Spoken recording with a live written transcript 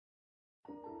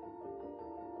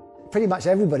pretty much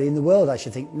everybody in the world, I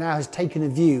should think, now has taken a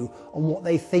view on what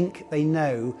they think they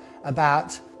know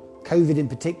about COVID in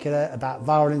particular, about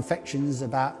viral infections,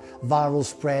 about viral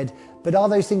spread. But are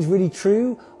those things really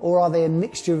true, or are they a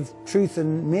mixture of truth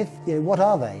and myth? What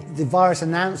are they? The virus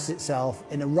announced itself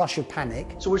in a rush of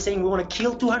panic. So we're saying we want to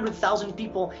kill 200,000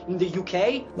 people in the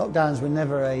UK? Lockdowns were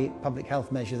never a public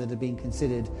health measure that had been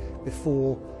considered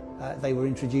before they were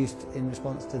introduced in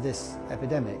response to this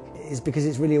epidemic. It's because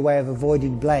it's really a way of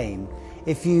avoiding blame.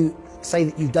 If you say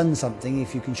that you've done something,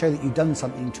 if you can show that you've done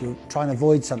something to try and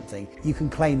avoid something, you can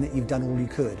claim that you've done all you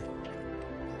could.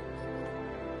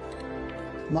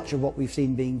 Much of what we've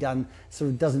seen being done sort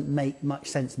of doesn't make much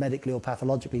sense medically or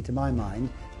pathologically to my mind.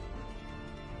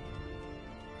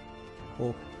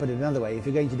 Or put it another way, if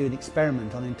you're going to do an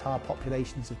experiment on entire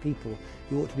populations of people,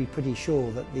 you ought to be pretty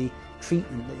sure that the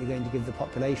treatment that you're going to give the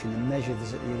population and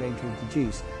measures that you're going to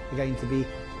introduce are going to be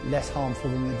less harmful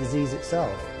than the disease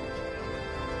itself.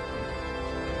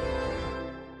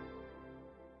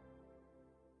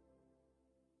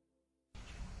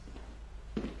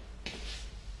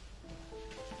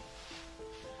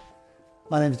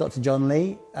 My name is Dr. John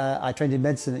Lee. I trained in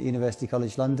medicine at University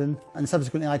College London, and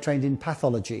subsequently I trained in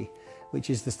pathology, which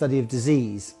is the study of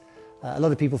disease. A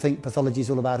lot of people think pathology is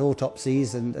all about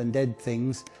autopsies and dead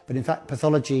things, but in fact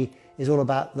pathology is all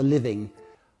about the living.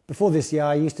 Before this year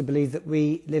I used to believe that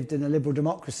we lived in a liberal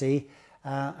democracy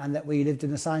and that we lived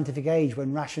in a scientific age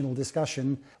when rational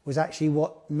discussion was actually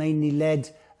what mainly led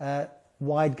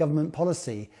wide government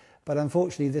policy. But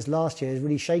unfortunately this last year has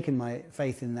really shaken my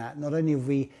faith in that. Not only have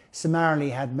we summarily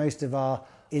had most of our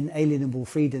inalienable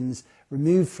freedoms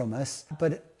removed from us,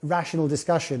 but rational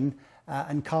discussion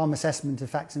and calm assessment of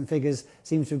facts and figures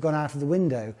seems to have gone out of the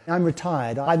window. I'm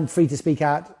retired. I'm free to speak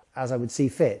out as I would see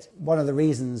fit. One of the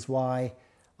reasons why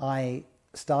I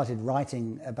started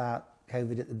writing about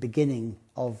COVID at the beginning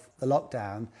of the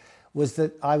lockdown was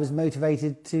that I was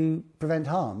motivated to prevent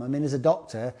harm. I mean, as a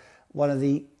doctor, one of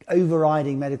the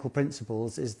overriding medical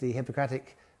principles is the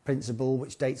Hippocratic principle,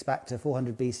 which dates back to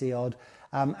 400 BC odd,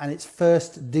 and it's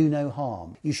first do no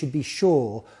harm. You should be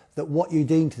sure that what you're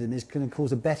doing to them is going to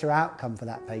cause a better outcome for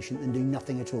that patient than doing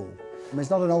nothing at all. And it's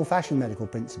not an old-fashioned medical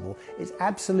principle. It's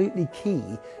absolutely key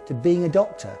to being a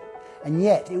doctor. And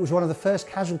yet it was one of the first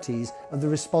casualties of the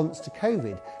response to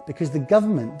COVID, because the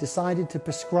government decided to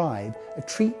prescribe a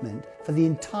treatment for the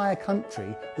entire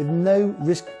country with no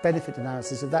risk-benefit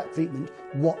analysis of that treatment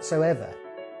whatsoever.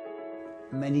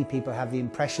 Many people have the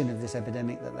impression of this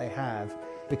epidemic that they have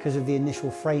because of the initial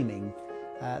framing.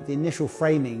 The initial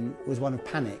framing was one of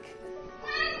panic.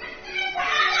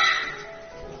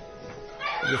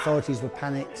 The authorities were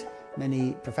panicked,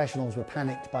 many professionals were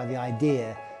panicked by the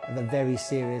idea of a very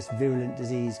serious, virulent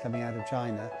disease coming out of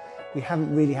China. We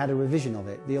haven't really had a revision of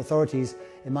it. The authorities,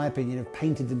 in my opinion, have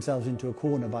painted themselves into a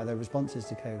corner by their responses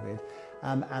to COVID,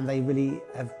 and they really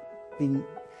have been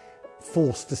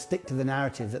forced to stick to the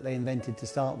narrative that they invented to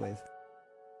start with.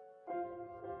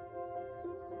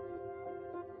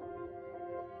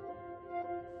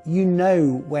 You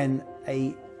know when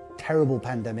a terrible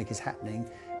pandemic is happening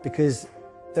because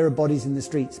there are bodies in the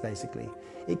streets, basically.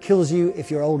 It kills you if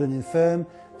you're old and infirm,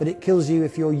 but it kills you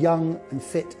if you're young and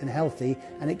fit and healthy,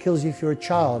 and it kills you if you're a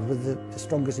child with the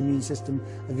strongest immune system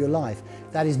of your life.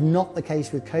 That is not the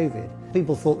case with COVID.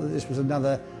 People thought that this was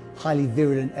another highly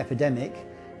virulent epidemic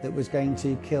that was going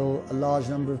to kill a large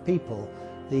number of people.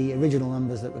 The original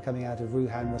numbers that were coming out of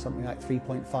Wuhan were something like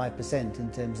 3.5%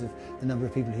 in terms of the number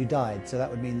of people who died. So that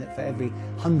would mean that for every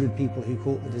 100 people who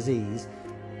caught the disease,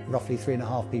 roughly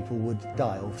 3.5 people would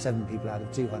die, or 7 people out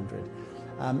of 200.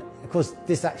 Of course,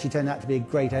 this actually turned out to be a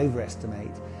great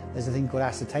overestimate. There's a thing called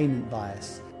ascertainment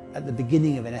bias. At the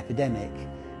beginning of an epidemic,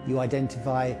 you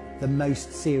identify the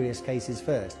most serious cases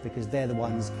first, because they're the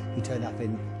ones who turn up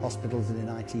in hospitals and in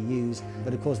ITUs.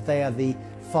 But of course, they are the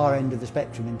far end of the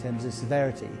spectrum in terms of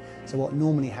severity. So what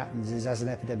normally happens is, as an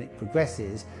epidemic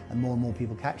progresses and more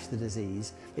people catch the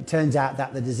disease, it turns out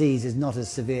that the disease is not as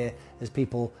severe as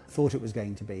people thought it was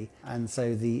going to be. And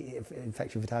so the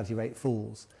infection fatality rate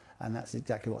falls. And that's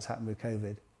exactly what's happened with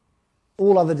COVID.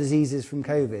 All other diseases from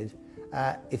COVID,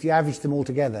 if you average them all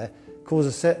together, cause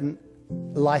a certain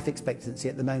life expectancy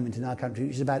at the moment in our country,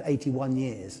 which is about 81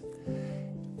 years.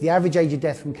 The average age of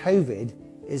death from COVID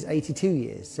is 82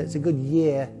 years, so it's a good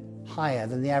year higher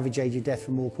than the average age of death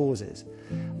from all causes.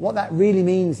 What that really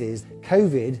means is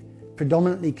COVID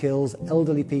predominantly kills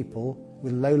elderly people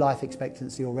with low life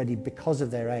expectancy already because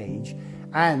of their age,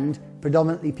 and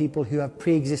predominantly people who have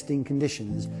pre-existing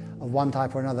conditions of one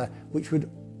type or another, which would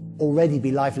already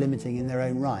be life-limiting in their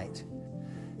own right.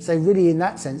 So really, in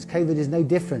that sense, COVID is no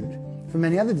different from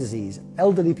any other disease.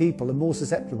 Elderly people are more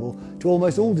susceptible to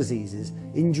almost all diseases: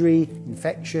 injury,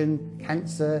 infection,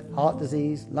 cancer, heart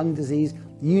disease, lung disease,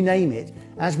 you name it.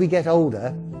 As we get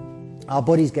older, our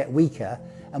bodies get weaker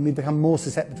and we become more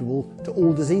susceptible to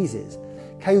all diseases.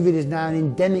 COVID is now an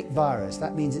endemic virus.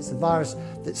 That means it's a virus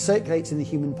that circulates in the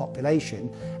human population,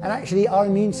 and actually our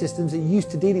immune systems are used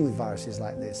to dealing with viruses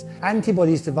like this.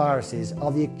 Antibodies to viruses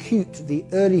are the acute, the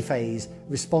early phase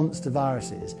response to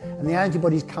viruses, and the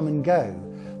antibodies come and go.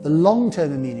 The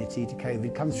long-term immunity to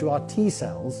COVID comes through our T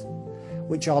cells,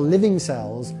 which are living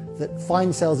cells that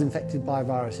find cells infected by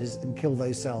viruses and kill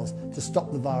those cells to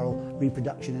stop the viral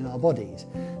reproduction in our bodies.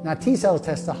 Now, T cell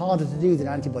tests are harder to do than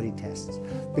antibody tests,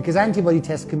 because antibody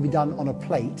tests can be done on a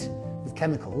plate with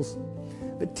chemicals,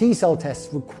 but T cell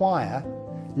tests require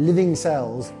living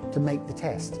cells to make the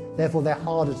test. Therefore, they're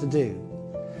harder to do.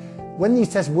 When these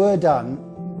tests were done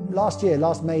last year,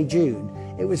 last May, June,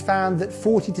 it was found that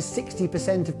 40 to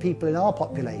 60% of people in our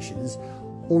populations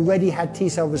already had T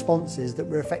cell responses that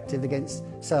were effective against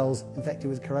cells infected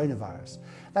with coronavirus.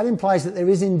 That implies that there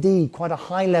is indeed quite a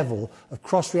high level of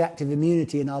cross-reactive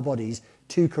immunity in our bodies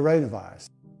to coronavirus.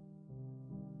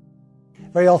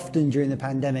 Very often during the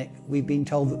pandemic, we've been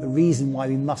told that the reason why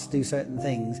we must do certain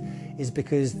things is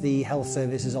because the health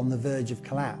service is on the verge of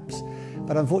collapse.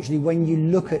 But unfortunately, when you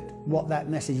look at what that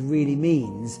message really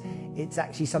means, it's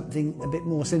actually something a bit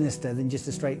more sinister than just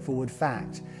a straightforward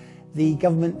fact. The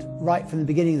government, right from the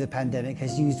beginning of the pandemic,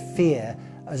 has used fear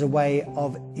as a way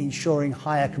of ensuring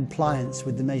higher compliance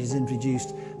with the measures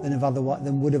introduced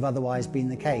than would have otherwise been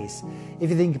the case. If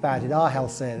you think about it, our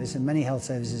health service and many health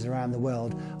services around the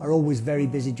world are always very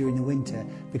busy during the winter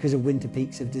because of winter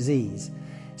peaks of disease.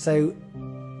 So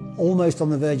almost on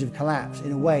the verge of collapse,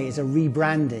 in a way, is a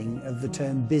rebranding of the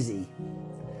term busy.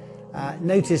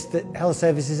 Notice that health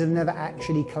services have never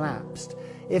actually collapsed.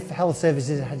 If health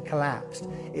services had collapsed,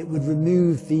 it would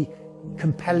remove the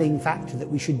compelling factor that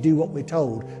we should do what we're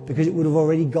told, because it would have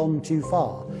already gone too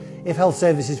far. If health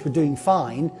services were doing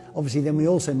fine, obviously then we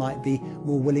also might be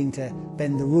more willing to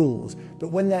bend the rules. But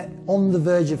when they're on the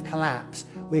verge of collapse,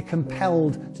 we're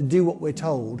compelled to do what we're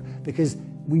told because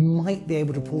we might be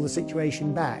able to pull the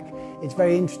situation back. It's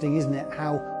very interesting, isn't it,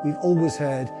 how we've always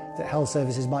heard that health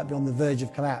services might be on the verge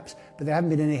of collapse, but there haven't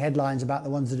been any headlines about the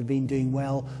ones that have been doing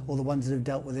well or the ones that have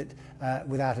dealt with it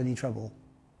without any trouble.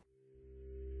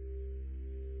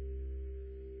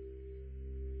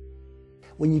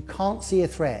 When you can't see a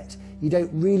threat, you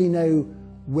don't really know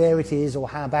where it is or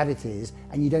how bad it is,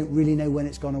 and you don't really know when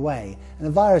it's gone away. And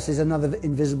the virus is another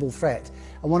invisible threat.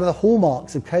 And one of the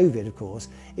hallmarks of COVID, of course,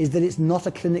 is that it's not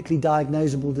a clinically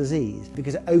diagnosable disease,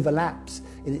 because it overlaps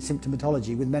in its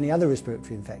symptomatology with many other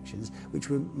respiratory infections, which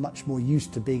we're much more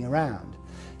used to being around.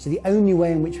 So the only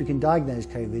way in which we can diagnose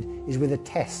COVID is with a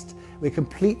test. We're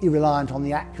completely reliant on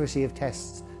the accuracy of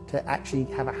tests to actually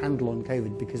have a handle on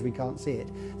COVID, because we can't see it.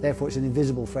 Therefore, it's an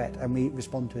invisible threat, and we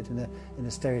respond to it in a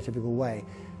stereotypical way.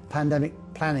 Pandemic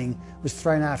planning was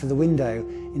thrown out of the window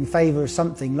in favour of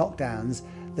something, lockdowns,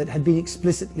 that had been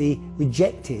explicitly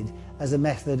rejected as a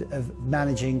method of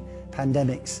managing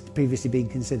pandemics previously being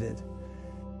considered.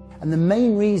 And the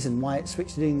main reason why it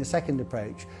switched to doing the second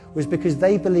approach was because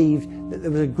they believed that there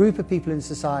was a group of people in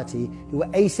society who were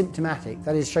asymptomatic,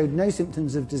 that is, showed no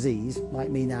symptoms of disease,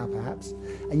 like me now perhaps,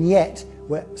 and yet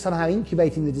were somehow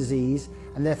incubating the disease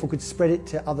and therefore could spread it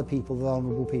to other people,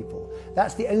 vulnerable people.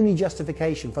 That's the only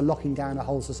justification for locking down a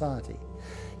whole society.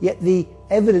 Yet the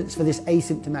evidence for this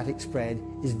asymptomatic spread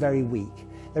is very weak.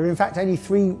 There are in fact only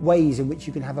 3 ways in which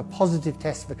you can have a positive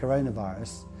test for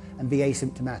coronavirus and be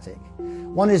asymptomatic.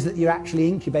 One is that you're actually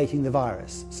incubating the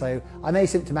virus. So I'm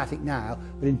asymptomatic now,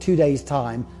 but in 2 days'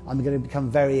 time, I'm going to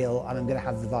become very ill and I'm going to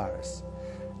have the virus.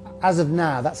 As of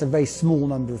now, that's a very small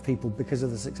number of people because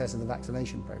of the success of the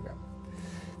vaccination program.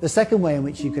 The second way in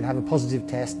which you can have a positive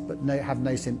test but have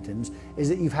no symptoms is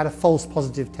that you've had a false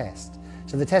positive test.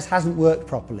 So the test hasn't worked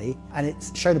properly and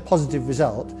it's showed a positive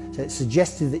result, so it's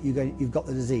suggested that you've got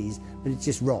the disease, but it's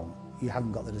just wrong. You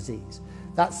haven't got the disease.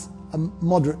 That's a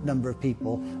moderate number of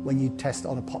people when you test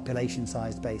on a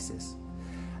population-sized basis.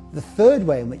 The third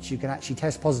way in which you can actually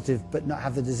test positive but not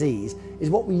have the disease is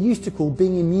what we used to call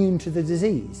being immune to the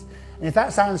disease. And if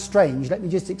that sounds strange, let me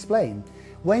just explain.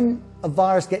 When a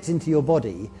virus gets into your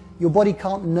body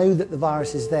can't know that the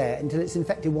virus is there until it's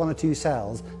infected 1 or 2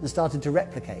 cells and started to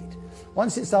replicate.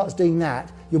 Once it starts doing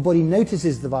that, your body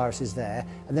notices the virus is there,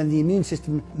 and then the immune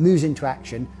system moves into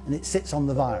action and it sits on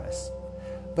the virus.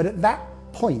 But at that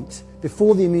point,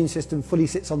 before the immune system fully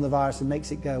sits on the virus and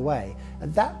makes it go away,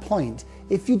 at that point,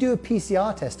 if you do a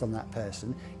PCR test on that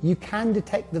person, you can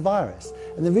detect the virus.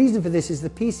 And the reason for this is the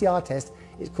PCR test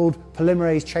It's called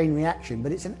polymerase chain reaction,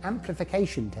 but it's an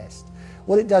amplification test.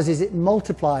 What it does is it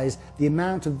multiplies the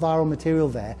amount of viral material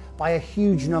there by a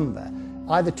huge number,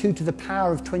 either 2 to the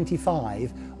power of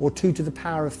 25 or 2 to the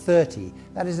power of 30.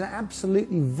 That is an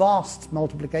absolutely vast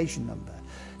multiplication number.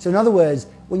 So in other words,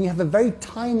 when you have a very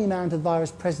tiny amount of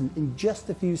virus present in just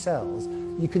a few cells,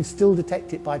 you can still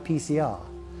detect it by PCR.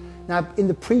 Now, in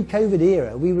the pre-COVID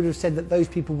era, we would have said that those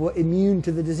people were immune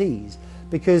to the disease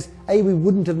because A, we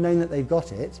wouldn't have known that they've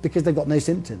got it because they've got no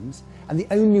symptoms, and the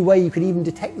only way you could even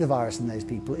detect the virus in those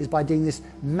people is by doing this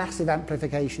massive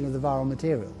amplification of the viral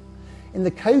material. In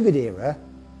the COVID era,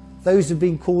 those have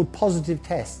been called positive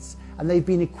tests, and they've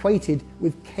been equated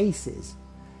with cases.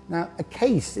 Now, a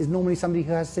case is normally somebody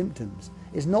who has symptoms.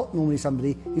 It's not normally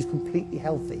somebody who's completely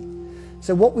healthy.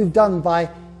 So what we've done by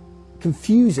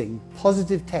confusing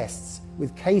positive tests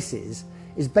with cases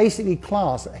is basically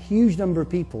class a huge number of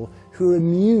people who are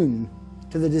immune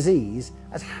to the disease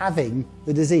as having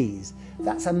the disease.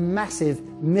 That's a massive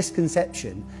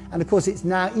misconception, and of course it's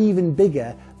now even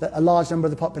bigger that a large number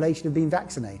of the population have been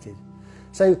vaccinated.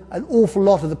 So an awful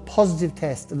lot of the positive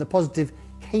tests and the positive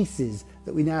cases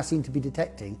that we now seem to be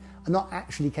detecting are not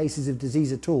actually cases of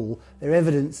disease at all. They're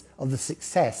evidence of the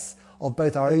success of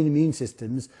both our own immune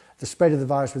systems, the spread of the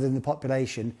virus within the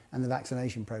population, and the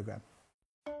vaccination programme.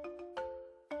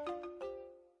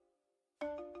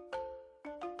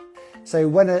 So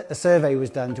when a survey was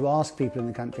done to ask people in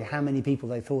the country how many people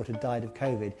they thought had died of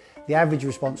COVID, the average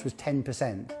response was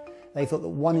 10%. They thought that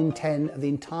 1 in 10 of the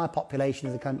entire population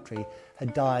of the country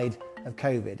had died of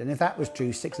COVID. And if that was true,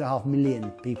 6.5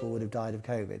 million people would have died of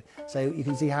COVID. So you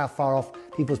can see how far off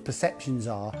people's perceptions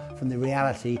are from the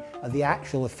reality of the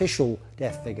actual official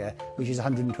death figure, which is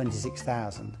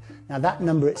 126,000. Now that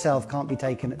number itself can't be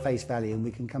taken at face value, and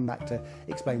we can come back to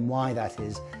explain why that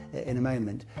is in a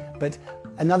moment. But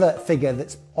another figure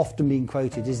that's often been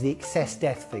quoted is the excess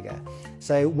death figure.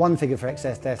 So one figure for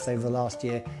excess deaths over the last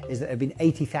year is that there have been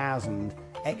 80,000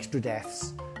 extra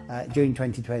deaths during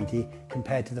 2020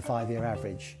 compared to the 5-year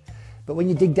average. But when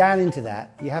you dig down into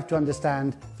that, you have to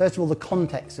understand, first of all, the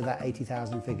context of that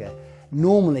 80,000 figure.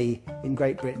 Normally in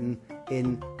Great Britain,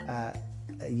 in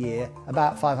a year,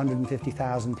 about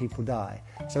 550,000 people die.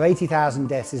 So 80,000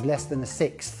 deaths is less than a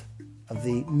sixth of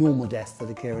the normal deaths that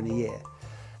occur in a year.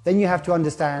 Then you have to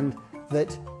understand that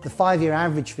the 5-year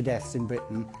average for deaths in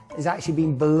Britain is actually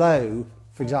been below,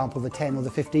 for example, the 10 or the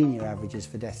 15-year averages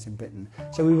for deaths in Britain.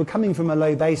 So we were coming from a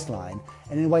low baseline,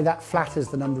 and in a way that flatters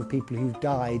the number of people who've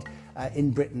died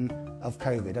in Britain of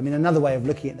COVID. I mean, another way of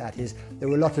looking at that is there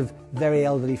were a lot of very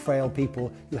elderly, frail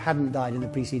people who hadn't died in the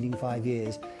preceding 5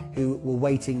 years who were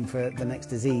waiting for the next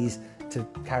disease to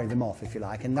carry them off, if you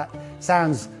like. And that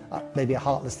sounds maybe a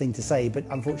heartless thing to say, but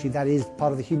unfortunately that is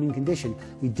part of the human condition.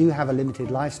 We do have a limited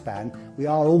lifespan. We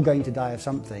are all going to die of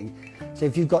something. So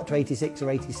if you've got to 86 or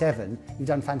 87, you've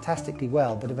done fantastically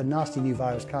well, but if a nasty new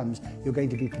virus comes, you're going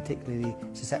to be particularly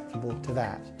susceptible to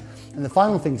that. And the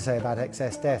final thing to say about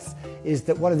excess deaths is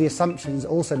that one of the assumptions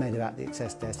also made about the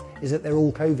excess deaths is that they're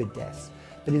all COVID deaths.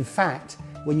 But in fact,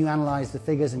 when you analyse the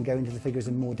figures and go into the figures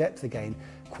in more depth again,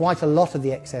 quite a lot of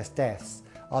the excess deaths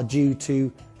are due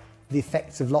to the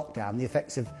effects of lockdown, the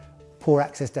effects of poor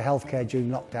access to healthcare during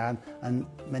lockdown and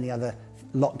many other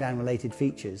lockdown-related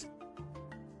features.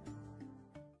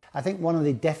 I think one of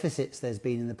the deficits there's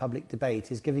been in the public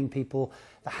debate is giving people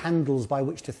the handles by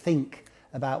which to think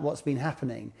about what's been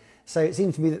happening. So it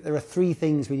seems to me that there are 3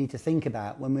 things we need to think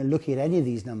about when we're looking at any of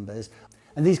these numbers,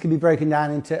 and these can be broken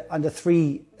down into under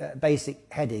 3 basic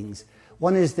headings.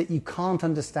 One is that you can't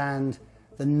understand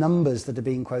the numbers that are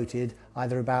being quoted,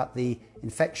 either about the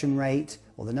infection rate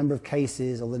or the number of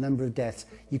cases or the number of deaths.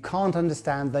 You can't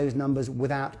understand those numbers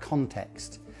without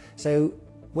context. So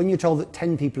when you're told that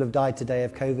 10 people have died today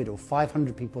of COVID or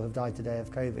 500 people have died today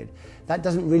of COVID, that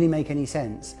doesn't really make any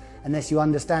sense unless you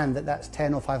understand that that's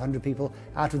 10 or 500 people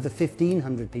out of the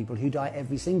 1,500 people who die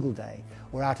every single day,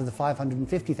 or out of the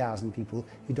 550,000 people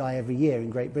who die every year in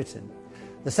Great Britain.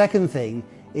 The second thing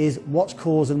is what's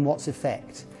cause and what's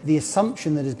effect. The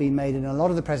assumption that has been made in a lot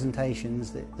of the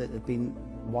presentations that have been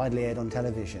widely aired on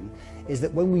television is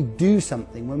that when we do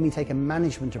something, when we take a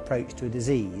management approach to a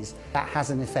disease, that has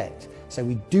an effect. So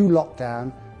we do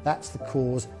lockdown, that's the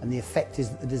cause, and the effect is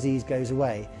that the disease goes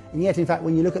away. And yet, in fact,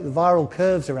 when you look at the viral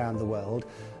curves around the world,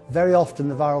 very often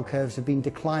the viral curves have been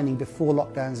declining before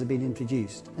lockdowns have been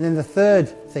introduced. And then the third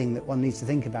thing that one needs to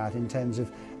think about in terms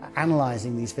of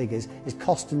analysing these figures is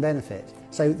cost and benefit.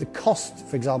 So the cost,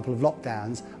 for example, of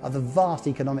lockdowns are the vast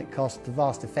economic cost, the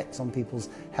vast effects on people's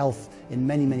health in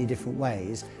many, many different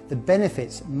ways. The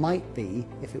benefits might be,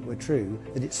 if it were true,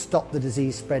 that it stopped the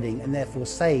disease spreading and therefore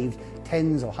saved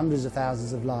tens or hundreds of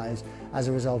thousands of lives as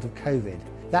a result of COVID.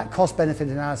 That cost-benefit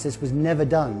analysis was never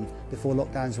done before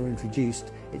lockdowns were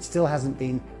introduced. It still hasn't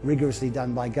been rigorously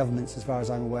done by governments, as far as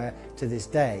I'm aware, to this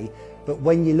day. But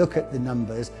when you look at the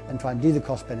numbers and try and do the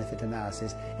cost-benefit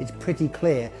analysis, it's pretty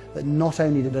clear that not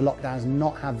only did the lockdowns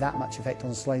not have that much effect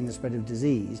on slowing the spread of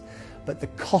disease, but the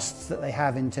costs that they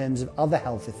have in terms of other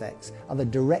health effects, other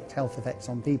direct health effects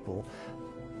on people,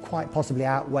 quite possibly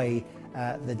outweigh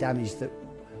the damage that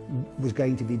was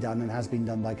going to be done and has been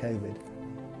done by COVID.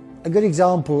 A good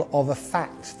example of a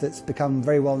fact that's become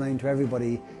very well known to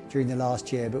everybody during the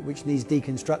last year, but which needs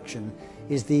deconstruction,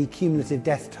 is the cumulative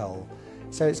death toll.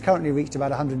 So it's currently reached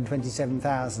about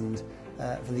 127,000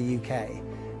 for the UK,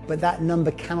 but that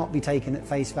number cannot be taken at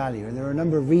face value, and there are a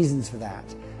number of reasons for that,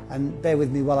 and bear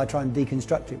with me while I try and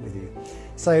deconstruct it with you.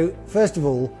 So first of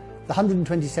all, the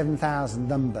 127,000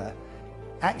 number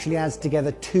actually adds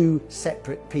together two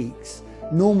separate peaks.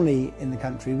 Normally in the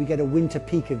country we get a winter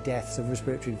peak of deaths of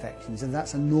respiratory infections, and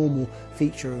that's a normal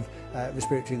feature of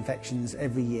respiratory infections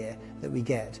every year that we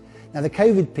get. Now the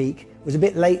COVID peak was a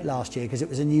bit late last year because it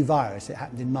was a new virus. It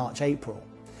happened in March, April.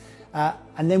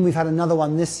 And then we've had another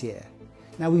one this year.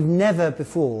 Now we've never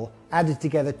before added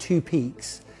together two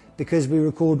peaks because we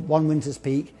record one winter's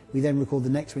peak, we then record the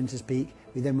next winter's peak,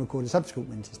 we then record a subsequent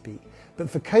winter's peak. But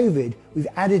for COVID, we've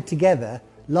added together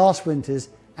last winter's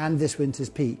and this winter's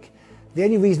peak. The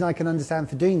only reason I can understand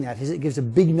for doing that is it gives a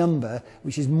big number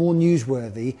which is more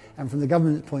newsworthy, and from the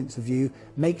government's point of view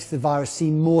makes the virus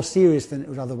seem more serious than it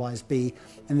would otherwise be,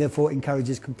 and therefore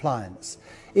encourages compliance.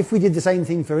 If we did the same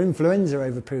thing for influenza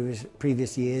over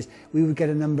previous years, we would get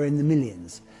a number in the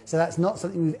millions. So that's not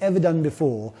something we've ever done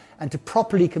before, and to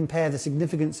properly compare the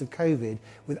significance of COVID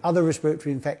with other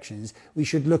respiratory infections, we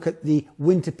should look at the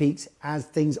winter peaks as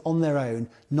things on their own,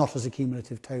 not as a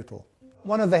cumulative total.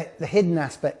 One of the hidden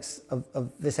aspects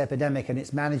of this epidemic and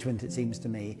its management, it seems to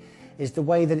me, is the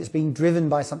way that it's being driven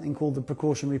by something called the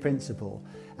precautionary principle.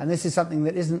 And this is something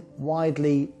that isn't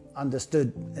widely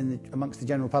understood amongst the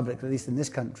general public, at least in this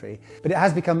country, but it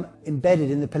has become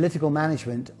embedded in the political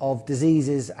management of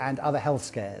diseases and other health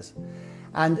scares.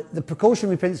 And the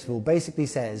precautionary principle basically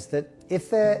says that if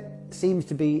there seems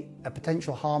to be a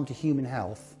potential harm to human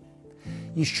health,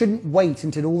 you shouldn't wait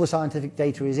until all the scientific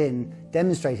data is in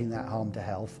demonstrating that harm to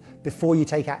health before you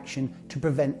take action to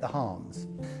prevent the harms.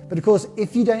 But of course,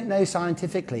 if you don't know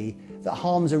scientifically that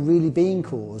harms are really being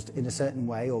caused in a certain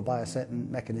way or by a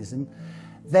certain mechanism,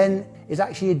 then it's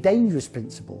actually a dangerous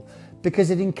principle, because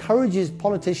it encourages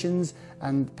politicians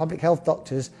and public health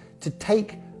doctors to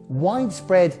take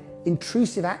widespread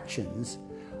intrusive actions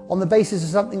on the basis of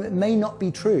something that may not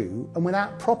be true, and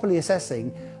without properly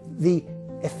assessing the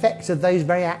effects of those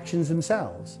very actions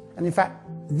themselves. And in fact,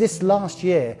 this last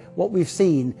year, what we've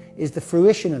seen is the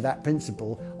fruition of that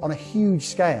principle on a huge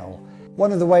scale.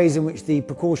 One of the ways in which the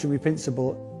precautionary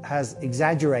principle has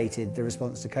exaggerated the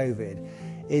response to COVID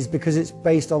is because it's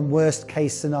based on worst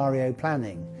case scenario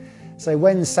planning. So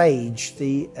when SAGE,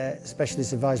 the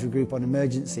Specialist Advisory Group on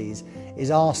Emergencies,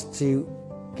 is asked to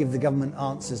give the government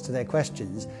answers to their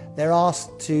questions, they're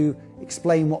asked to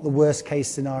explain what the worst case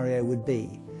scenario would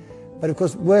be. But of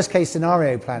course, worst case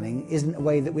scenario planning isn't a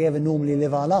way that we ever normally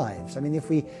live our lives. I mean,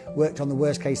 if we worked on the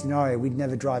worst case scenario, we'd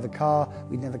never drive a car,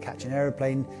 we'd never catch an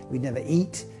aeroplane, we'd never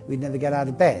eat, we'd never get out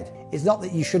of bed. It's not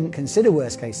that you shouldn't consider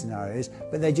worst case scenarios,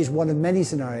 but they're just one of many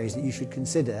scenarios that you should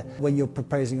consider when you're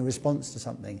proposing a response to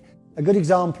something. A good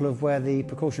example of where the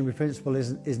precautionary principle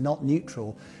is not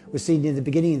neutral was seen near the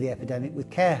beginning of the epidemic with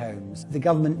care homes. The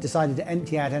government decided to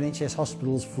empty out NHS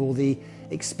hospitals for the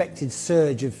expected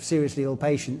surge of seriously ill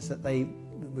patients that they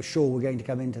were sure were going to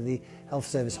come into the health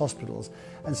service hospitals.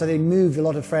 And so they moved a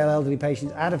lot of frail elderly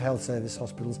patients out of health service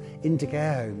hospitals into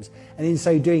care homes. And in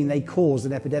so doing, they caused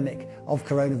an epidemic of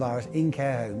coronavirus in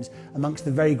care homes amongst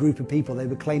the very group of people they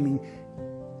were claiming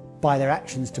by their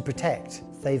actions to protect.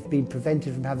 They've been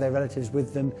prevented from having their relatives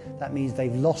with them. That means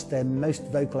they've lost their most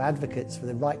vocal advocates for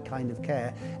the right kind of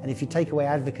care. And if you take away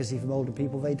advocacy from older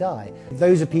people, they die.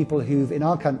 Those are people who've, in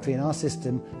our country, in our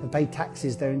system, have paid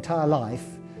taxes their entire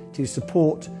life to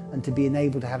support and to be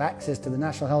enabled to have access to the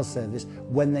National Health Service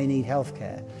when they need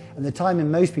healthcare. And the time in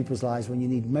most people's lives when you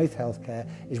need most healthcare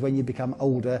is when you become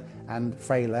older and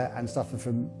frailer and suffer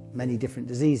from many different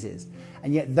diseases.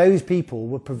 And yet those people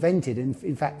were prevented,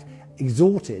 in fact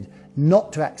exhorted,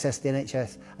 not to access the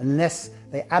NHS unless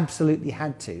they absolutely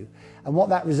had to. And what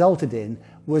that resulted in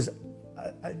was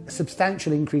a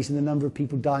substantial increase in the number of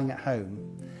people dying at home.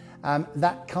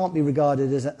 That can't be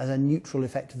regarded as a neutral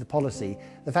effect of the policy.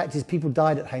 The fact is people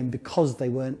died at home because they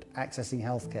weren't accessing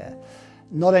healthcare.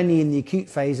 Not only in the acute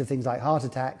phase of things like heart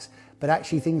attacks, but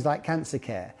actually things like cancer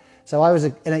care. So I was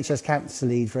an NHS cancer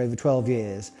lead for over 12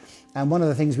 years. And one of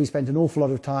the things we spent an awful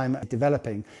lot of time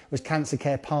developing was cancer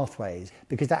care pathways,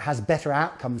 because that has better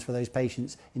outcomes for those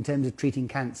patients in terms of treating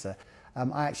cancer.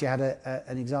 I actually had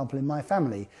an example in my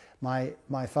family.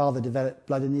 My father developed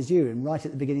blood in his urine right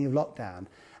at the beginning of lockdown.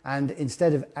 And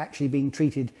instead of actually being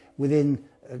treated within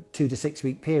a 2 to 6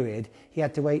 week period, he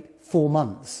had to wait 4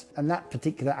 months. And that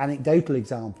particular anecdotal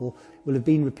example will have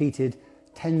been repeated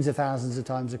tens of thousands of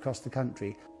times across the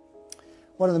country.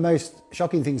 One of the most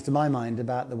shocking things to my mind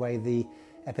about the way the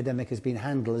epidemic has been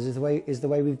handled is the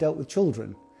way we've dealt with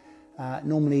children.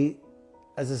 Normally,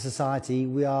 as a society,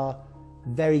 we are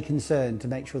very concerned to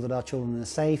make sure that our children are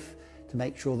safe, to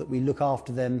make sure that we look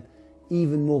after them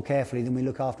even more carefully than we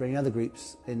look after any other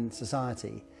groups in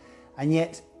society. And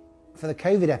yet, for the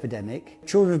COVID epidemic,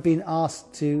 children have been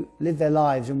asked to live their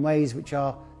lives in ways which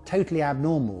are totally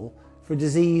abnormal for a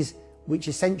disease which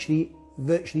essentially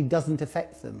virtually doesn't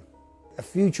affect them. A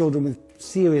few children with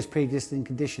serious pre-existing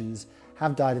conditions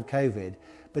have died of COVID,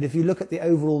 but if you look at the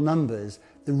overall numbers,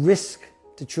 the risk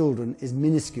to children is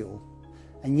minuscule,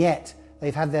 and yet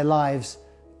they've had their lives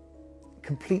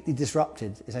completely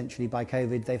disrupted essentially by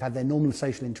COVID. They've had their normal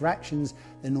social interactions,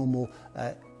 their normal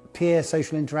peer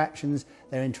social interactions,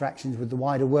 their interactions with the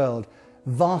wider world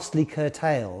vastly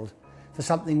curtailed for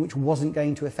something which wasn't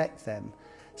going to affect them.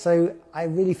 So I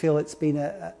really feel it's been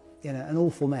an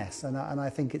awful mess, and I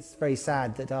think it's very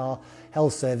sad that our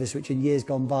health service, which in years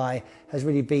gone by has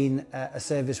really been a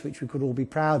service which we could all be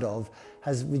proud of,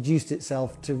 has reduced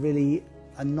itself to really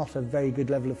not a very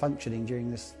good level of functioning during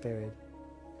this period.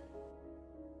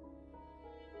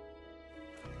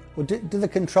 Well, do the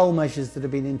control measures that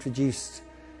have been introduced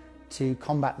to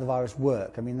combat the virus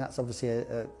work? I mean, that's obviously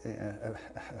a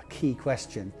key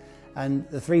question. And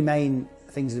the three main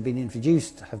things that have been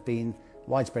introduced have been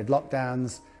widespread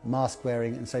lockdowns, mask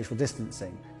wearing and social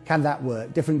distancing. Can that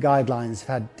work? Different guidelines have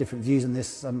had different views on this.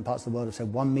 Some parts of the world have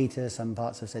said 1 metre, some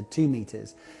parts have said 2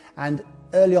 metres. And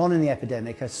early on in the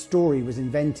epidemic, a story was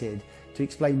invented to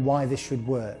explain why this should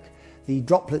work. The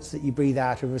droplets that you breathe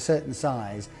out are of a certain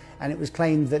size, and it was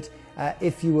claimed that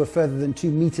if you were further than 2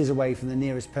 metres away from the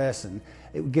nearest person,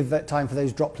 it would give that time for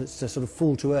those droplets to sort of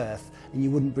fall to earth, and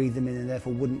you wouldn't breathe them in and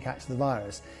therefore wouldn't catch the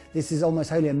virus. This is almost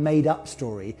wholly a made-up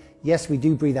story. Yes, we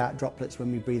do breathe out droplets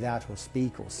when we breathe out or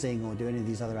speak or sing or do any of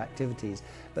these other activities,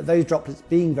 but those droplets,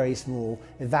 being very small,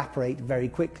 evaporate very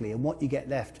quickly, and what you get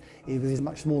left is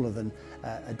much smaller than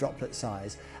a droplet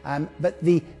size. But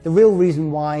the real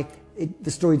reason why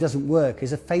the story doesn't work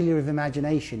is a failure of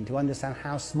imagination to understand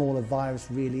how small a virus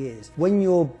really is. When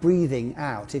you're breathing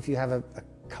out, if you have a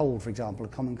cold, for example, a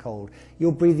common cold,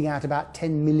 you're breathing out about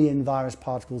 10 million virus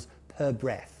particles per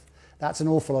breath. That's an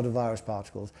awful lot of virus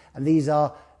particles, and these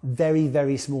are very,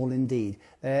 very small indeed.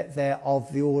 They're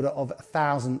of the order of a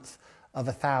thousandth of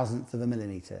a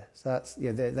millimetre. So that's,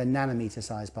 they're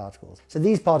nanometre-sized particles. So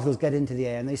these particles get into the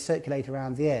air and they circulate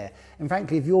around the air. And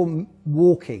frankly, if you're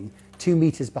walking 2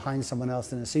 metres behind someone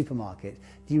else in a supermarket,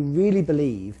 do you really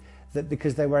believe that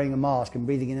because they're wearing a mask and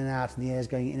breathing in and out and the air's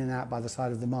going in and out by the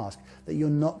side of the mask, that you're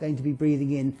not going to be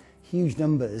breathing in huge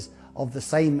numbers of the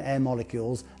same air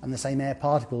molecules and the same air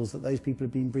particles that those people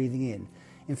have been breathing in?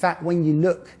 In fact, when you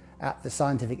look at the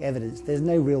scientific evidence, there's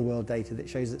no real-world data that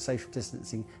shows that social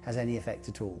distancing has any effect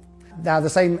at all. Now, the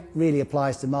same really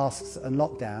applies to masks and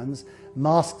lockdowns.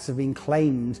 Masks have been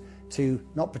claimed to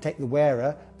not protect the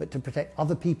wearer, but to protect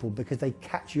other people because they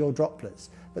catch your droplets.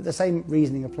 But the same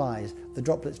reasoning applies. The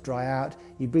droplets dry out,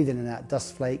 you breathe in and out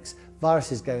dust flakes,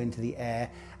 viruses go into the air,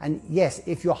 and yes,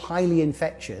 if you're highly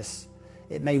infectious,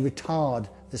 it may retard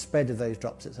the spread of those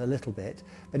droplets a little bit,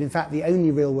 but in fact the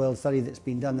only real-world study that's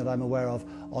been done that I'm aware of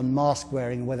on mask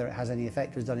wearing and whether it has any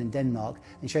effect was done in Denmark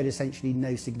and showed essentially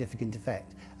no significant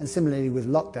effect. And similarly with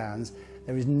lockdowns,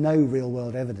 there is no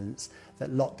real-world evidence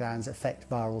that lockdowns affect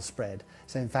viral spread.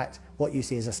 So in fact what you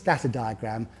see is a scatter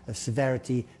diagram of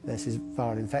severity versus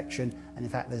viral infection, and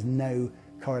in fact there's no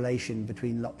correlation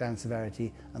between lockdown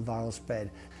severity and viral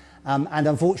spread. And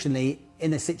unfortunately,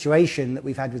 in a situation that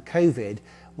we've had with COVID,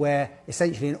 where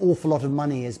essentially an awful lot of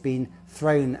money has been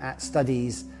thrown at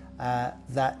studies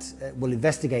that will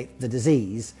investigate the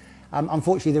disease,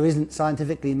 unfortunately there isn't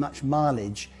scientifically much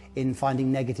mileage in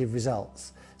finding negative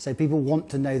results. So people want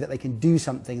to know that they can do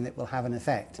something that will have an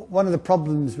effect. One of the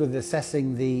problems with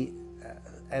assessing the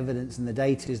evidence and the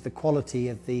data is the quality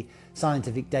of the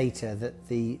scientific data that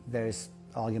the various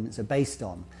arguments are based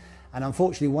on. And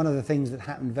unfortunately, one of the things that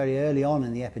happened very early on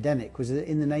in the epidemic was that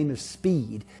in the name of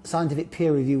speed, scientific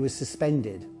peer review was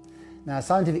suspended. Now,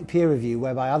 scientific peer review,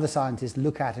 whereby other scientists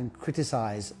look at and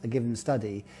criticise a given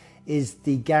study, is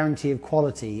the guarantee of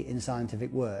quality in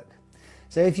scientific work.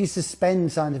 So if you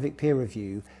suspend scientific peer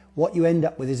review, what you end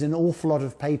up with is an awful lot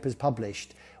of papers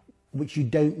published which you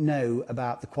don't know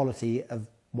about the quality of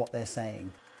what they're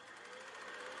saying.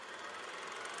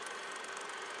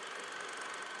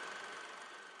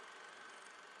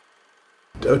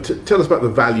 Tell us about the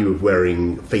value of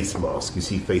wearing face masks. You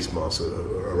see face masks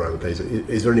around the place.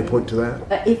 Is there any point to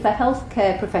that? If a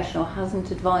healthcare professional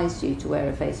hasn't advised you to wear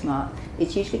a face mask,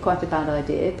 it's usually quite a bad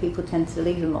idea. People tend to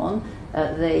leave them on.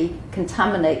 They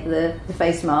contaminate the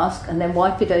face mask and then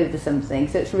wipe it over something.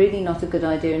 So it's really not a good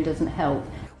idea and doesn't help.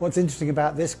 What's interesting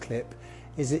about this clip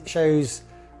is it shows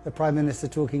the Prime Minister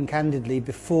talking candidly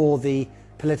before the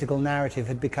political narrative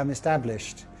had become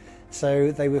established.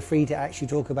 So they were free to actually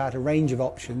talk about a range of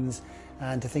options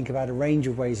and to think about a range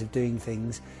of ways of doing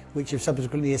things, which have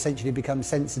subsequently essentially become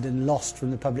censored and lost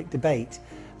from the public debate.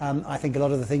 I think a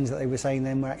lot of the things that they were saying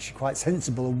then were actually quite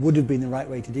sensible and would have been the right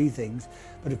way to do things.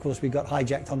 But of course we got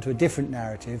hijacked onto a different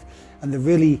narrative. And the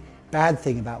really bad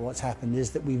thing about what's happened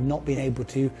is that we've not been able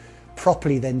to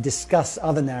properly then discuss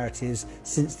other narratives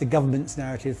since the government's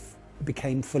narrative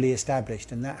became fully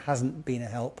established. And that hasn't been a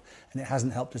help, and it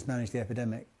hasn't helped us manage the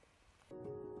epidemic.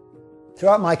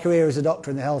 Throughout my career as a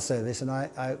doctor in the health service, and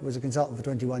I was a consultant for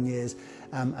 21 years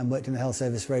and worked in the health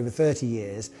service for over 30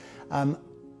 years,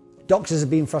 doctors have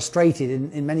been frustrated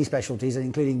in many specialties, and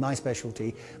including my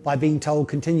specialty, by being told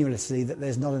continuously that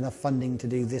there's not enough funding to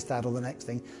do this, that or the next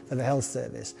thing for the health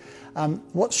service.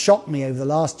 What shocked me over the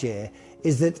last year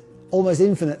is that almost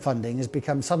infinite funding has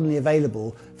become suddenly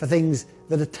available for things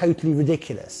that are totally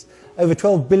ridiculous. Over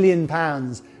 £12 billion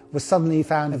was suddenly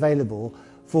found available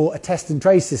for a test and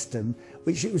trace system,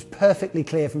 which it was perfectly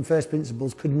clear from first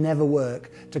principles could never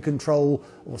work to control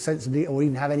or sensibly or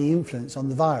even have any influence on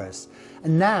the virus.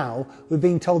 And now we're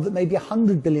being told that maybe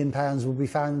 £100 billion will be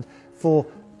found for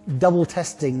double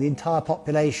testing the entire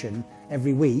population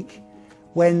every week,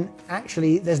 when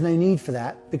actually there's no need for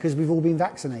that because we've all been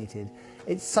vaccinated.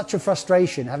 It's such a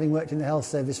frustration, having worked in the health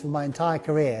service for my entire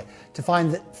career, to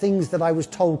find that things that I was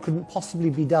told couldn't possibly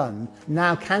be done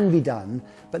now can be done,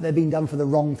 but they're being done for the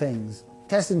wrong things.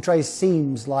 Test and trace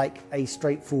seems like a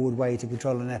straightforward way to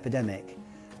control an epidemic.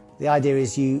 The idea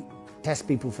is you test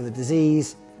people for the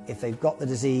disease. If they've got the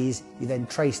disease, you then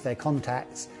trace their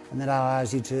contacts, and that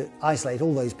allows you to isolate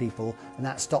all those people, and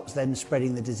that stops them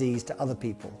spreading the disease to other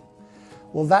people.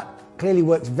 Well, that clearly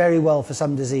works very well for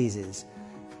some diseases.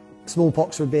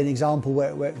 Smallpox would be an example where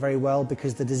it worked very well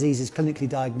because the disease is clinically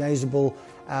diagnosable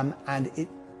and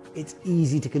it's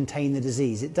easy to contain the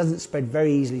disease. It doesn't spread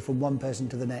very easily from one person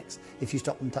to the next if you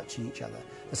stop them touching each other.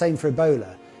 The same for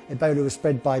Ebola. Ebola was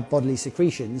spread by bodily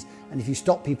secretions, and if you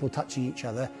stop people touching each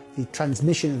other, the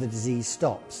transmission of the disease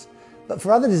stops. But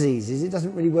for other diseases, it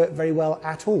doesn't really work very well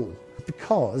at all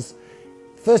because,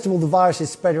 first of all, the viruses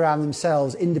spread around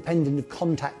themselves independent of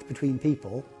contact between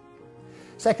people.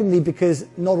 Secondly, because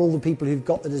not all the people who've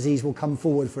got the disease will come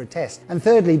forward for a test. And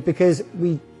thirdly, because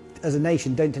we, as a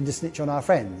nation, don't tend to snitch on our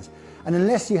friends. And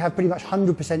unless you have pretty much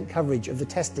 100% coverage of the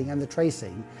testing and the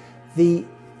tracing, the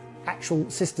actual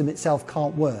system itself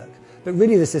can't work. But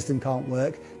really the system can't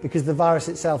work because the virus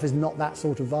itself is not that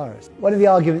sort of virus. One of the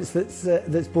arguments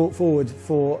that's brought forward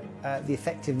for the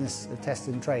effectiveness of test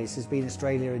and trace has been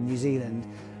Australia and New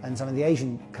Zealand and some of the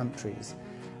Asian countries.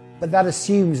 But that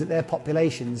assumes that their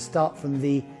populations start from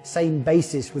the same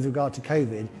basis with regard to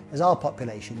COVID as our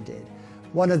population did.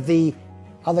 One of the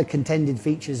other contended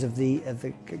features of the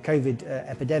COVID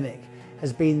epidemic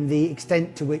has been the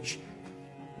extent to which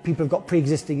people have got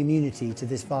pre-existing immunity to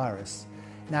this virus.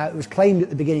 Now, it was claimed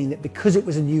at the beginning that because it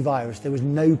was a new virus, there was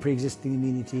no pre-existing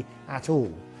immunity at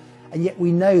all. And yet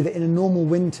we know that in a normal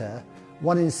winter,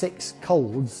 1 in 6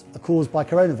 colds are caused by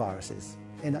coronaviruses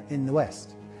in the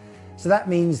West. So that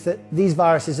means that these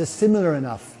viruses are similar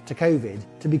enough to COVID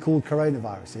to be called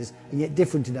coronaviruses, and yet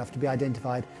different enough to be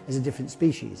identified as a different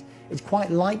species. It's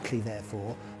quite likely,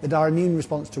 therefore, that our immune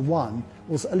response to one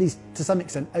will, at least to some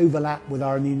extent, overlap with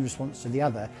our immune response to the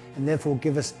other, and therefore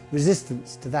give us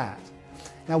resistance to that.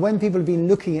 Now, when people have been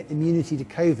looking at immunity to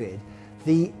COVID,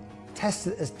 the test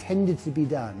that has tended to be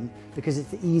done, because it's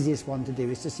the easiest one to do,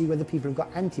 is to see whether people have got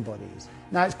antibodies.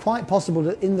 Now, it's quite possible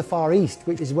that in the Far East,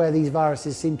 which is where these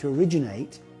viruses seem to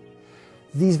originate,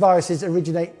 these viruses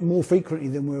originate more frequently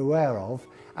than we're aware of,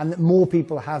 and that more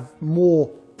people have more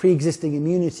pre-existing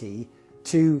immunity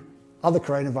to other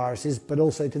coronaviruses, but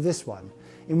also to this one.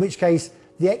 In which case,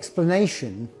 the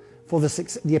explanation for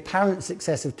the apparent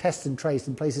success of test and trace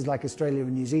in places like Australia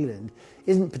and New Zealand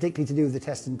isn't particularly to do with the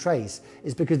test and trace.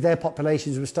 It's because their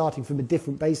populations were starting from a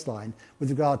different baseline with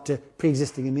regard to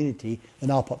pre-existing immunity than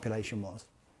our population was.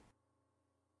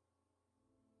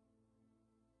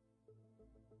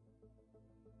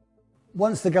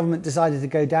 Once the government decided to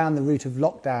go down the route of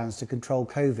lockdowns to control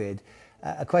COVID,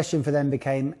 a question for them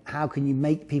became, how can you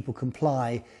make people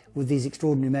comply with these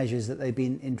extraordinary measures that they've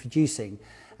been introducing?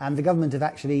 And the government have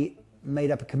actually made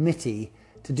up a committee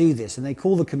to do this, and they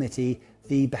call the committee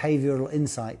the Behavioural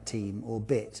Insight Team, or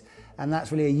BIT, and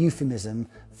that's really a euphemism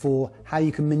for how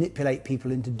you can manipulate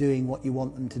people into doing what you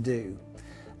want them to do.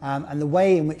 And the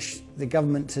way in which the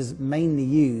government has mainly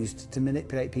used to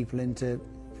manipulate people into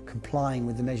complying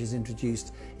with the measures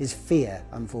introduced is fear,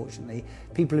 unfortunately.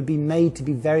 People have been made to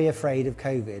be very afraid of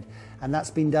COVID, and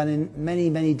that's been done in many,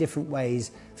 many different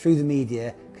ways through the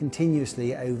media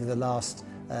continuously over the last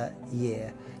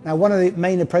year. Now, one of the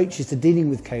main approaches to dealing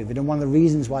with COVID, and one of the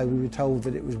reasons why we were told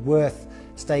that it was worth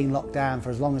staying locked down for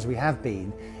as long as we have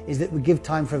been, is that we give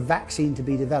time for a vaccine to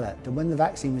be developed, and when the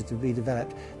vaccine was to be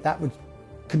developed, that would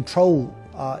control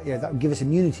that would give us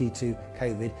immunity to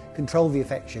COVID, control the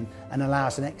infection, and allow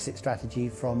us an exit strategy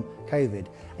from COVID.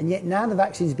 And yet now the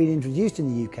vaccine's been introduced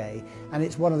in the UK, and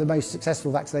it's one of the most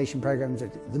successful vaccination programs,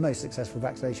 the most successful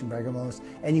vaccination program almost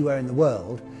anywhere in the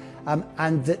world,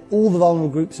 and that all the vulnerable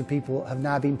groups of people have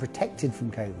now been protected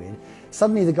from COVID.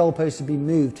 Suddenly the goalposts have been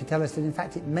moved to tell us that in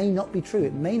fact it may not be true,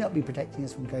 it may not be protecting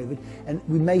us from COVID, and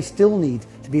we may still need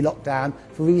to be locked down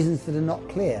for reasons that are not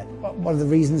clear. One of the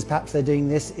reasons perhaps they're doing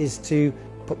this is to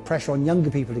put pressure on younger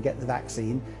people to get the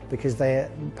vaccine, because they're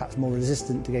perhaps more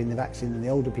resistant to getting the vaccine than the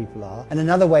older people are. And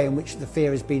another way in which the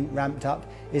fear has been ramped up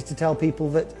is to tell people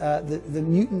that the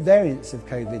mutant variants of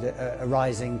COVID are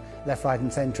rising left, right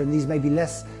and centre, and these may be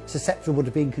less susceptible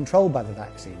to being controlled by the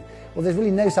vaccine. Well, there's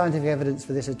really no scientific evidence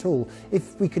for this at all.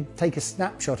 If we could take a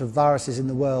snapshot of viruses in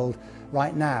the world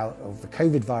right now, of the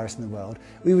COVID virus in the world,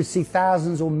 we would see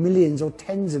thousands or millions or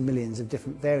tens of millions of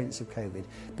different variants of COVID,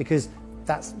 because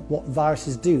that's what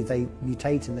viruses do. They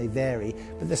mutate and they vary,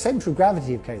 but the central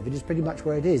gravity of COVID is pretty much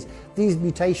where it is. These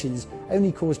mutations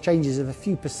only cause changes of a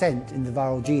few percent in the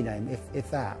viral genome,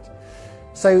 if that.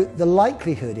 So the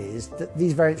likelihood is that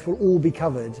these variants will all be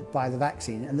covered by the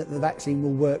vaccine, and that the vaccine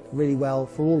will work really well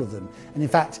for all of them. And in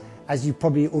fact, as you've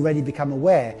probably already become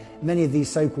aware, many of these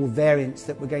so-called variants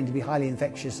that were going to be highly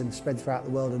infectious and spread throughout the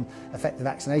world and affect the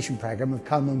vaccination program have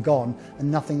come and gone,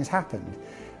 and nothing has happened.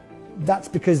 That's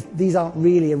because these aren't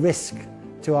really a risk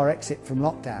to our exit from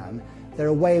lockdown. They're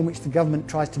a way in which the government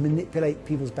tries to manipulate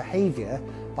people's behaviour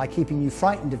by keeping you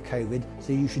frightened of COVID,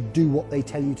 so you should do what they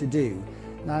tell you to do.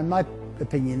 Now, in my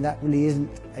opinion, that really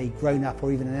isn't a grown-up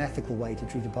or even an ethical way to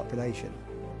treat a population.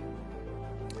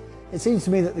 It seems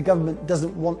to me that the government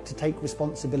doesn't want to take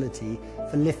responsibility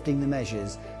for lifting the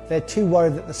measures. They're too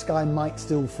worried that the sky might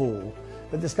still fall,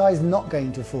 but the sky is not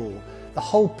going to fall. The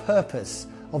whole purpose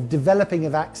of developing a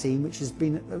vaccine, which has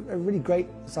been a really great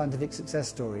scientific success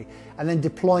story, and then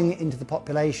deploying it into the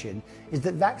population, is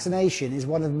that vaccination is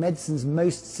one of medicine's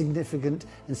most significant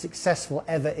and successful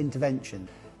ever intervention.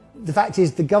 The fact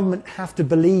is, the government have to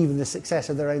believe in the success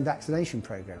of their own vaccination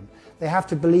program. They have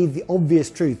to believe the obvious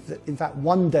truth that, in fact,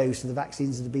 one dose of the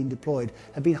vaccines that have been deployed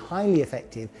have been highly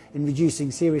effective in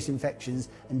reducing serious infections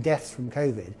and deaths from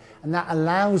COVID. And that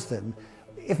allows them,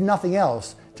 if nothing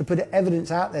else, to put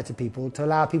evidence out there to people, to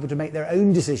allow people to make their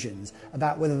own decisions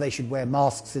about whether they should wear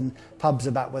masks in pubs,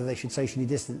 about whether they should socially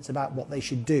distance, about what they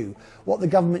should do. What the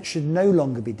government should no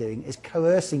longer be doing is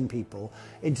coercing people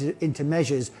into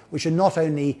measures which are not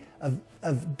only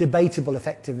of debatable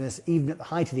effectiveness even at the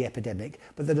height of the epidemic,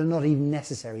 but that are not even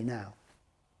necessary now.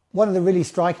 One of the really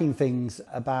striking things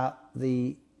about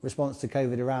the response to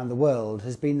COVID around the world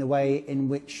has been the way in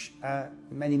which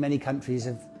many countries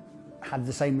have had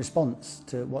the same response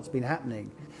to what's been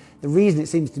happening. The reason it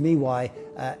seems to me why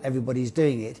everybody's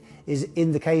doing it is,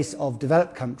 in the case of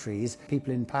developed countries,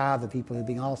 people in power, the people who are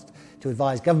being asked to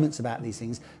advise governments about these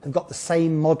things, have got the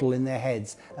same model in their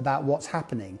heads about what's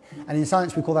happening. And in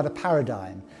science we call that a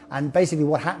paradigm. And basically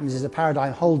what happens is a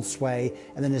paradigm holds sway,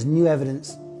 and then as new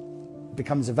evidence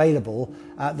becomes available,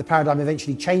 the paradigm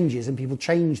eventually changes and people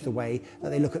change the way that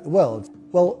they look at the world.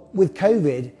 Well, with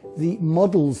COVID, the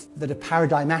models that are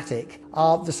paradigmatic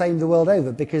are the same the world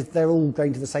over, because they're all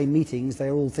going to the same meetings,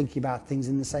 they're all thinking about things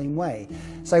in the same way.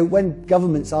 So when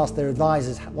governments ask their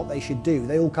advisors what they should do,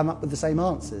 they all come up with the same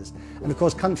answers. And of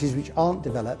course, countries which aren't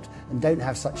developed and don't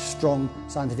have such strong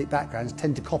scientific backgrounds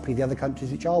tend to copy the other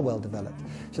countries which are well developed.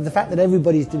 So the fact that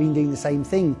everybody's been doing the same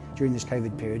thing during this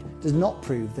COVID period does not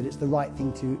prove that it's the right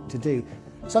thing to do.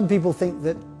 Some people think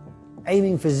that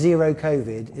aiming for zero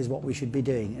COVID is what we should be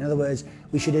doing. In other words,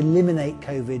 we should eliminate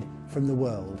COVID from the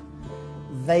world.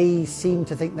 They seem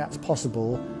to think that's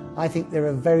possible. I think there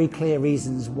are very clear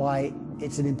reasons why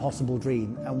it's an impossible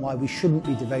dream and why we shouldn't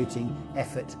be devoting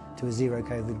effort to a zero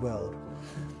COVID world.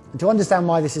 And to understand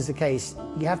why this is the case,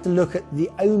 you have to look at the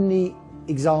only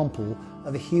example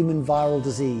of a human viral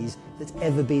disease that's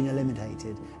ever been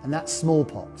eliminated, and that's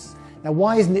smallpox. Now,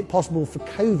 why isn't it possible for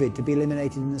COVID to be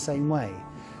eliminated in the same way?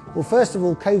 Well, first of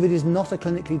all, COVID is not a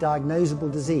clinically diagnosable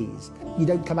disease. You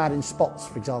don't come out in spots,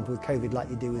 for example, with COVID like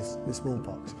you do with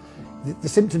smallpox. The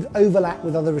symptoms overlap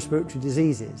with other respiratory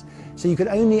diseases. So you can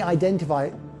only identify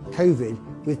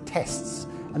COVID with tests.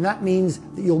 And that means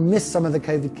that you'll miss some of the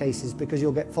COVID cases because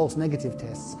you'll get false negative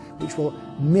tests, which will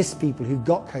miss people who've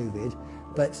got COVID,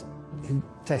 but who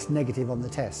test negative on the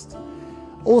test.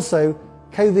 Also,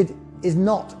 COVID is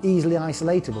not easily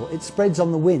isolatable. It spreads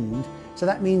on the wind. So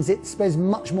that means it spreads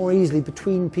much more easily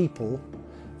between people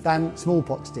than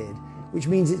smallpox did, which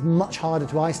means it's much harder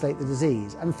to isolate the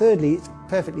disease. And thirdly, it's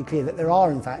perfectly clear that there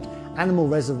are, in fact, animal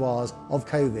reservoirs of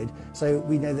COVID. So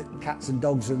we know that cats and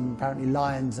dogs and apparently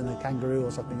lions and a kangaroo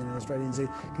or something in an Australian zoo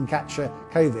can catch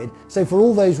COVID. So for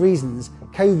all those reasons,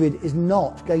 COVID is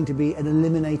not going to be an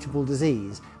eliminatable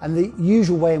disease. And the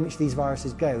usual way in which these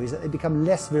viruses go is that they become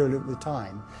less virulent with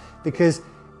time, because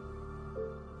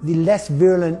the less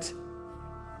virulent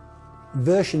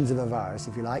versions of a virus,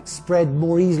 if you like, spread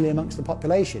more easily amongst the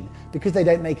population. Because they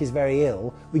don't make us very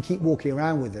ill, we keep walking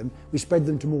around with them, we spread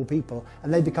them to more people,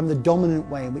 and they become the dominant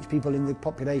way in which people in the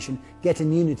population get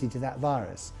immunity to that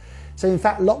virus. So in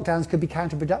fact, lockdowns could be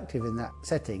counterproductive in that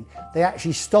setting. They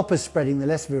actually stop us spreading the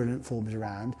less virulent forms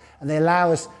around, and they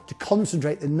allow us to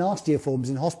concentrate the nastier forms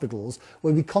in hospitals,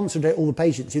 where we concentrate all the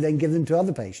patients who then give them to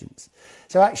other patients.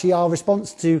 So actually our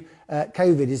response to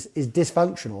COVID is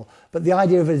dysfunctional, but the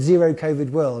idea of a zero COVID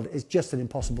world is just an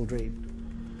impossible dream.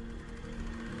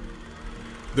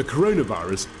 The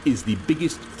coronavirus is the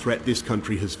biggest threat this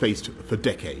country has faced for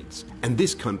decades, and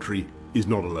this country is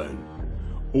not alone.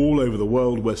 All over the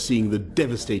world, we're seeing the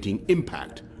devastating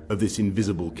impact of this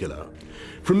invisible killer.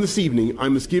 From this evening, I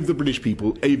must give the British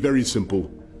people a very simple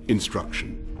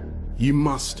instruction. You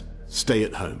must stay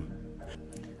at home.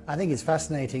 I think it's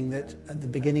fascinating that at the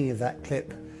beginning of that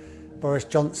clip, Boris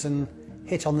Johnson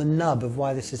hit on the nub of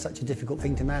why this is such a difficult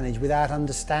thing to manage without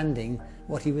understanding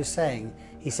what he was saying.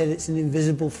 He said it's an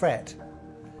invisible threat.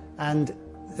 And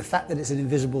the fact that it's an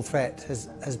invisible threat has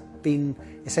been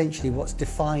essentially what's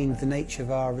defined the nature of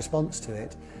our response to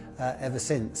it ever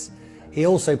since. He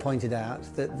also pointed out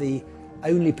that the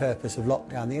only purpose of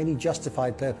lockdown, the only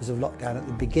justified purpose of lockdown at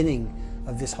the beginning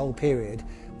of this whole period,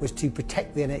 was to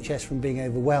protect the NHS from being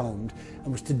overwhelmed,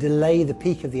 and was to delay the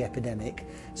peak of the epidemic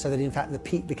so that in fact the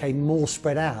peak became more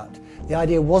spread out. The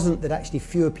idea wasn't that actually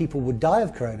fewer people would die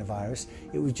of coronavirus,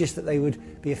 it was just that they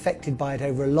would be affected by it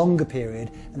over a longer period,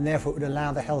 and therefore it would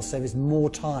allow the health service more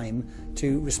time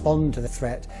to respond to the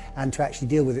threat and to actually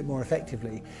deal with it more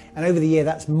effectively. And over the year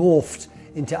that's morphed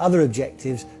into other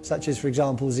objectives, such as, for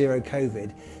example, zero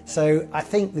COVID. So I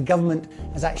think the government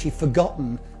has actually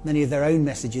forgotten many of their own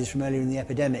messages from earlier in the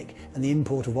epidemic and the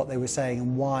import of what they were saying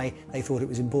and why they thought it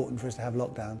was important for us to have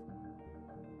lockdown.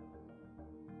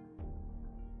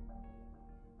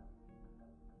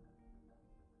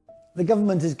 The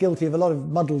government is guilty of a lot of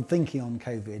muddled thinking on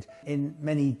COVID in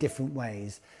many different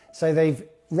ways. So they've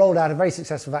rolled out a very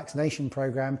successful vaccination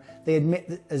programme. They admit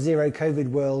that a zero COVID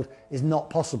world is not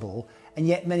possible, and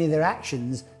yet many of their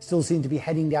actions still seem to be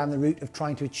heading down the route of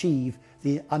trying to achieve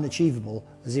the unachievable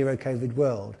zero COVID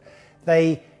world.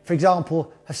 They, for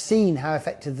example, have seen how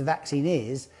effective the vaccine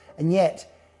is, and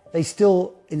yet they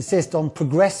still insist on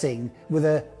progressing with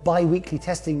a bi-weekly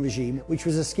testing regime, which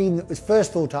was a scheme that was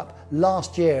first thought up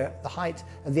last year at the height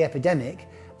of the epidemic,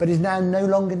 but is now no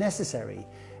longer necessary.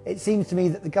 It seems to me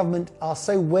that the government are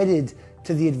so wedded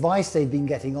to the advice they've been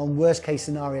getting on worst case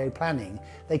scenario planning,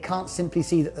 they can't simply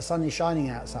see that the sun is shining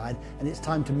outside and it's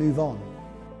time to move on.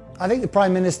 I think the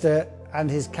Prime Minister and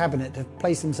his cabinet have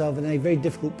placed themselves in a very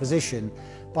difficult position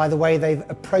by the way they've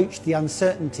approached the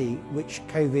uncertainty which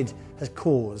COVID has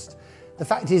caused. The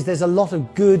fact is there's a lot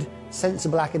of good,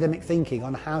 sensible academic thinking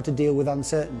on how to deal with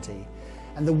uncertainty.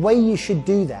 And the way you should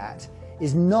do that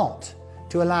is not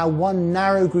to allow one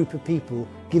narrow group of people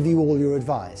give you all your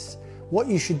advice. What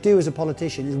you should do as a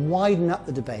politician is widen up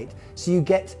the debate so you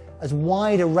get as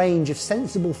wide a range of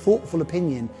sensible, thoughtful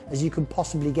opinion as you can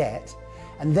possibly get.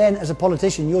 And then as a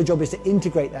politician, your job is to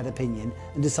integrate that opinion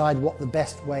and decide what the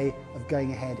best way of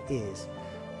going ahead is.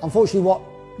 Unfortunately, what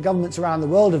governments around the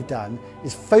world have done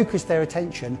is focus their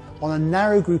attention on a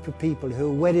narrow group of people who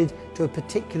are wedded to a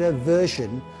particular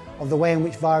version of the way in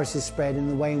which viruses spread and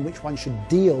the way in which one should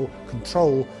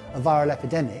control a viral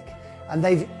epidemic. And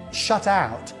they've shut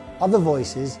out other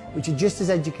voices which are just as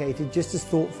educated, just as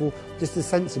thoughtful, just as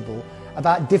sensible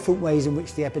about different ways in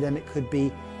which the epidemic could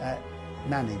be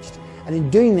managed. And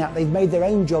in doing that, they've made their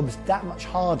own jobs that much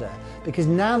harder, because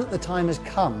now that the time has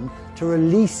come to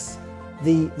release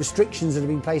the restrictions that have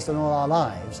been placed on all our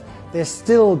lives, they're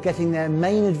still getting their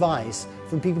main advice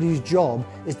from people whose job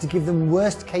is to give them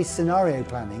worst case scenario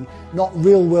planning, not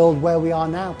real world where we are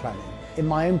now planning. In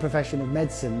my own profession of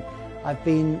medicine, I've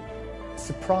been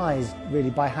surprised really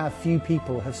by how few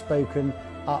people have spoken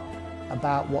up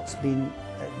about what's been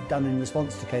done in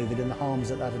response to COVID and the harms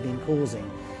that have been causing.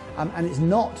 And it's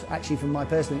not actually, from my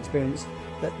personal experience,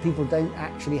 that people don't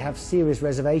actually have serious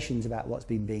reservations about what's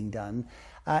been being done.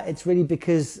 It's really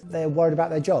because they're worried about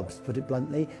their jobs, to put it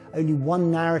bluntly. Only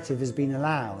one narrative has been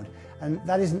allowed, and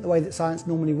that isn't the way that science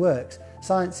normally works.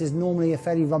 Science is normally a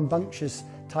fairly rambunctious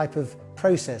type of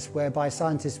process whereby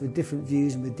scientists with different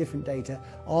views and with different data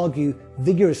argue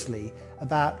vigorously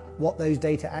about what those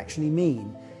data actually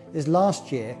mean. This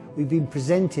last year, we've been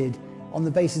presented on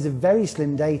the basis of very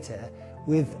slim data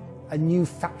with a new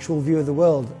factual view of the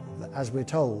world, as we're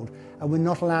told, and we're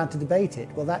not allowed to debate it.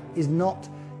 Well, that is not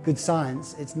good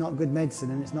science, it's not good medicine,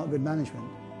 and it's not good management.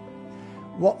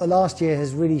 What the last year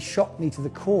has really shocked me to the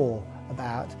core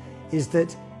about is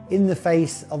that in the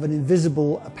face of an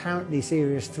invisible, apparently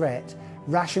serious threat,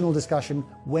 rational discussion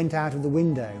went out of the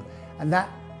window. And that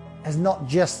has not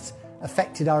just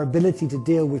affected our ability to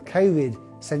deal with COVID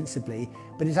sensibly,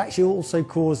 but it's actually also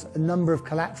caused a number of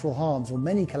collateral harms, or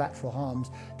many collateral harms,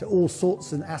 to all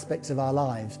sorts and aspects of our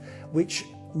lives, which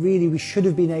really we should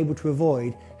have been able to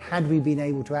avoid had we been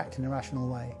able to act in a rational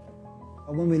way.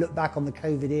 And when we look back on the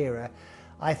COVID era,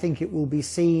 I think it will be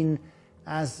seen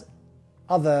as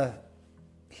other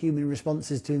human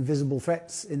responses to invisible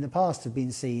threats in the past have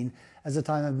been seen, as a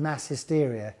time of mass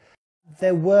hysteria.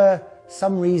 There were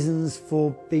some reasons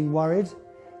for being worried,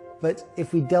 but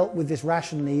if we dealt with this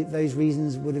rationally, those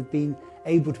reasons would have been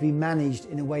able to be managed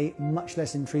in a way much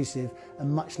less intrusive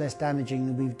and much less damaging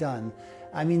than we've done.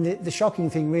 I mean, the shocking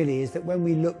thing really is that when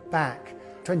we look back,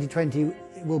 2020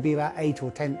 will be about 8th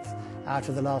or 10th out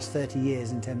of the last 30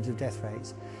 years in terms of death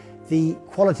rates. The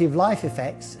quality of life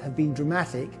effects have been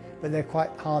dramatic, but they're quite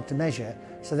hard to measure,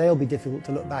 so they'll be difficult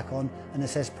to look back on and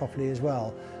assess properly as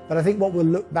well. But I think what we'll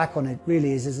look back on it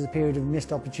really is as a period of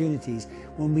missed opportunities,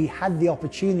 when we had the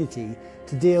opportunity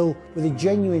to deal with a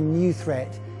genuine new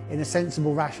threat in a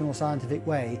sensible, rational, scientific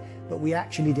way, but we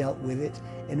actually dealt with it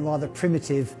in a rather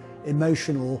primitive,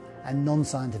 emotional and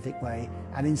non-scientific way,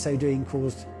 and in so doing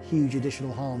caused huge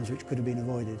additional harms which could have been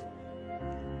avoided.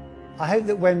 I hope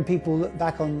that when people look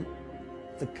back on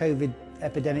the COVID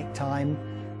epidemic time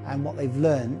and what they've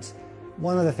learnt,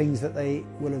 one of the things that they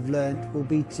will have learnt will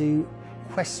be to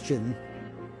question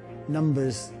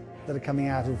numbers that are coming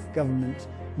out of government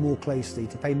more closely,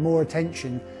 to pay more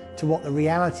attention to what the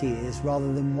reality is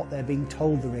rather than what they're being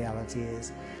told the reality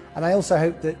is. And I also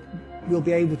hope that we'll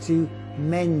be able to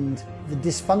mend the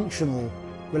dysfunctional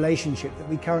relationship that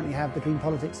we currently have between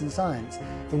politics and science.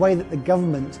 The way that the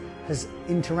government has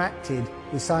interacted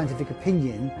with scientific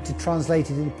opinion to translate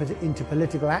it into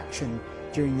political action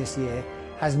during this year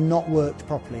has not worked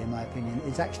properly, in my opinion.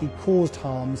 It's actually caused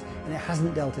harms, and it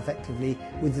hasn't dealt effectively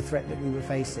with the threat that we were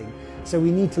facing. So we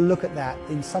need to look at that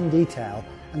in some detail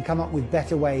and come up with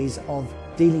better ways of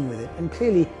dealing with it. And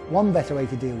clearly, one better way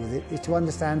to deal with it is to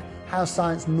understand how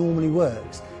science normally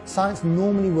works. Science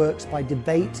normally works by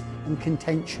debate and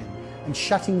contention, and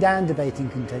shutting down debate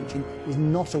and contention is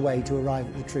not a way to arrive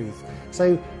at the truth.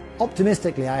 So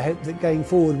optimistically, I hope that going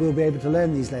forward we'll be able to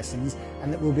learn these lessons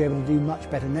and that we'll be able to do much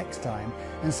better next time.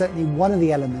 And certainly one of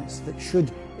the elements that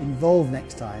should involve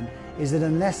next time is that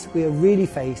unless we are really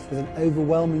faced with an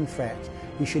overwhelming threat,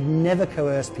 we should never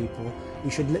coerce people. We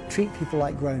should treat people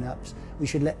like grown-ups. We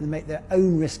should let them make their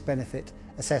own risk-benefit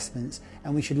assessments,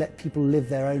 and we should let people live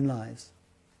their own lives.